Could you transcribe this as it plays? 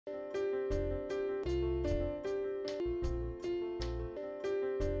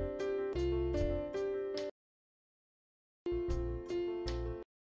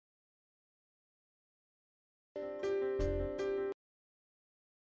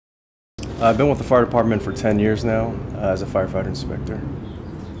I've been with the fire department for 10 years now as a firefighter inspector.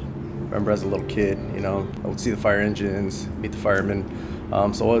 Remember as a little kid, I would see the fire engines, meet the firemen,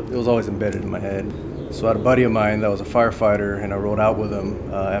 so it was always embedded in my head. So I had a buddy of mine that was a firefighter, and I rode out with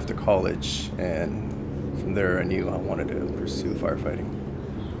him after college, and from there I knew I wanted to pursue firefighting.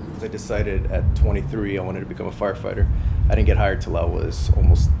 I decided at 23 I wanted to become a firefighter. I didn't get hired till I was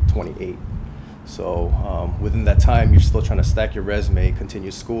almost 28. So within that time, you're still trying to stack your resume,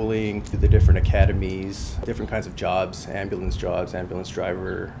 continue schooling, do the different academies, different kinds of jobs, ambulance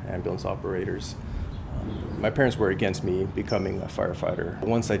driver, ambulance operators. My parents were against me becoming a firefighter.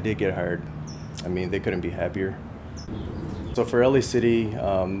 Once I did get hired, they couldn't be happier. So for LA City,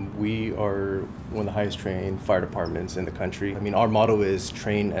 we are one of the highest trained fire departments in the country. Our motto is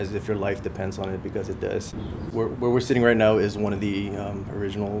train as if your life depends on it, because it does. Where we're sitting right now is one of the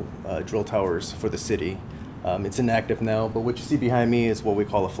original drill towers for the city. It's inactive now, but what you see behind me is what we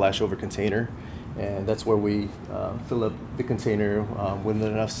call a flashover container. And that's where we fill up the container with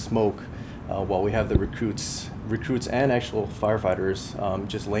enough smoke while we have the recruits and actual firefighters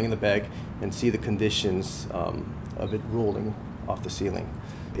just laying in the bag and see the conditions of it rolling off the ceiling.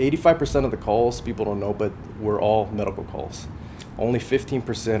 85% of the calls, people don't know, but we're all medical calls. Only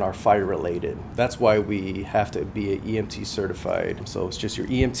 15% are fire related. That's why we have to be EMT certified. So it's just your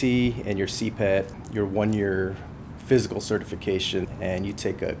EMT and your CPAT, your 1-year physical certification, and you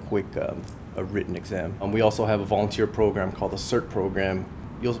take a quick a written exam. We also have a volunteer program called the CERT program.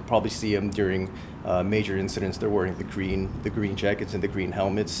 You'll probably see them during major incidents. They're wearing the green jackets and the green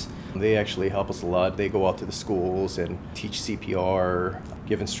helmets. They actually help us a lot. They go out to the schools and teach CPR,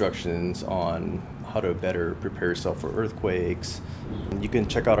 give instructions on how to better prepare yourself for earthquakes. You can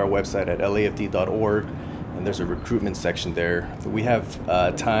check out our website at LAFD.org, and there's a recruitment section there. We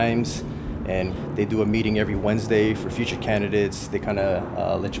have times, and they do a meeting every Wednesday for future candidates. They kind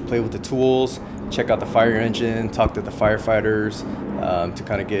of let you play with the tools, check out the fire engine, talk to the firefighters to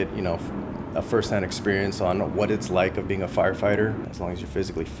kind of get a first-hand experience on what it's like of being a firefighter. As long as you're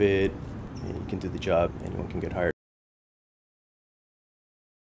physically fit and you can do the job, anyone can get hired.